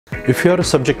If you are a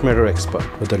subject matter expert,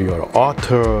 whether you are an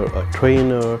author, a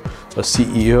trainer, a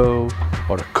CEO,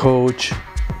 or a coach,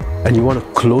 and you want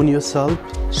to clone yourself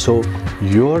so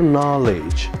your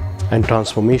knowledge and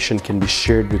transformation can be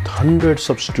shared with hundreds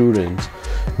of students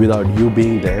without you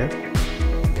being there,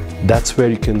 that's where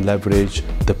you can leverage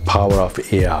the power of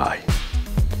AI.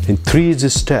 In 3 easy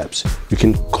steps, you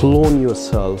can clone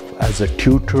yourself as a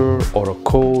tutor or a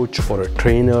coach or a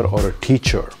trainer or a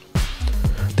teacher.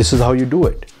 This is how you do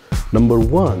it. Number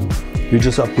 1, you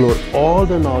just upload all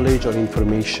the knowledge or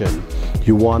information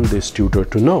you want this tutor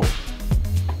to know.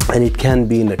 And it can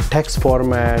be in a text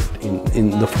format,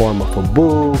 in the form of a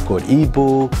book or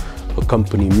ebook, a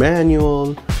company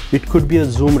manual. It could be a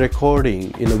Zoom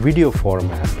recording in a video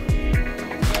format,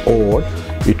 or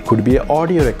it could be an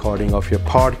audio recording of your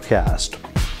podcast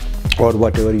or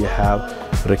whatever you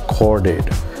have recorded.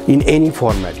 In any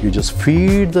format, you just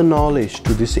feed the knowledge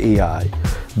to this AI.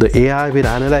 The AI will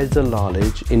analyze the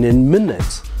knowledge, and in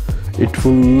minutes, it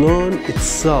will learn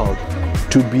itself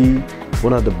to be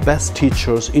one of the best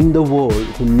teachers in the world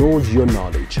who knows your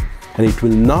knowledge. And it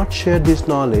will not share this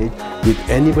knowledge with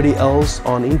anybody else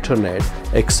on internet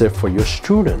except for your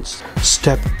students.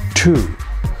 Step 2,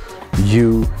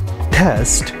 you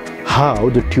test how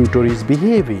the tutor is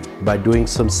behaving by doing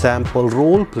some sample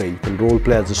role play. You can role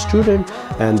play as a student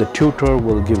and the tutor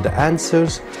will give the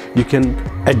answers. You can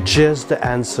adjust the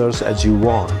answers as you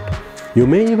want. You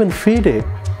may even feed it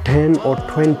 10 or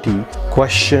 20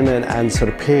 question and answer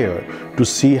pair to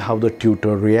see how the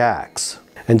tutor reacts.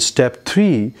 And step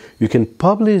 3, you can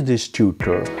publish this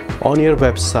tutor on your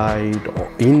website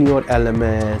or in your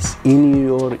LMS, in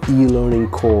your e-learning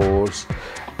course,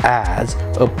 as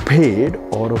a paid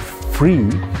or a free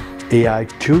AI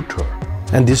tutor.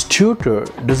 And this tutor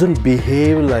doesn't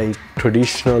behave like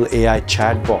traditional AI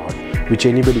chatbot, which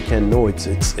anybody can know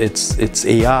it's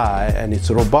AI and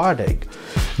it's robotic.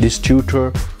 This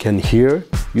tutor can hear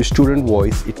your student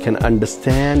voice, it can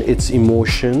understand its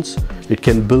emotions, it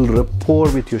can build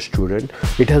rapport with your student,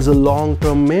 it has a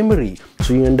long-term memory,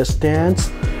 so it understands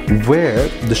where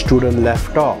the student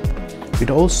left off. It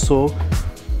also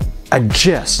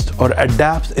adjusts or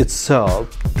adapts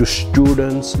itself to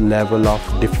students' level of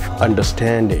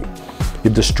understanding.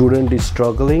 If the student is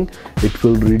struggling, it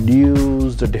will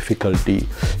reduce the difficulty.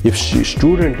 If the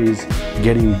student is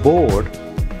getting bored,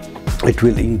 it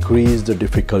will increase the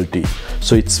difficulty.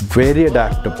 So it's very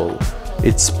adaptable.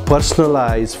 It's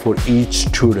personalized for each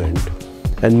student.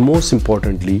 And most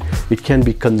importantly, it can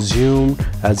be consumed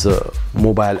as a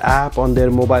mobile app on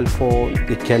their mobile phone.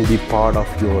 It can be part of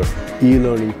your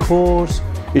e-learning course.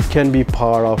 It can be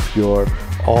part of your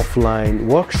offline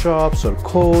workshops or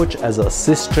coach as an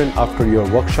assistant after your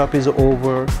workshop is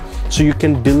over. So you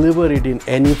can deliver it in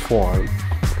any form,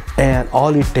 and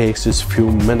all it takes is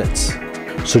few minutes.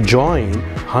 So join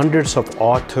hundreds of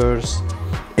authors,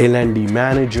 L&D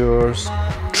managers,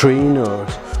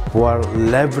 trainers who are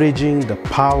leveraging the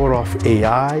power of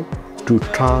AI to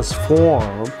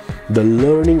transform the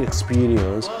learning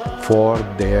experience for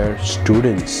their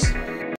students.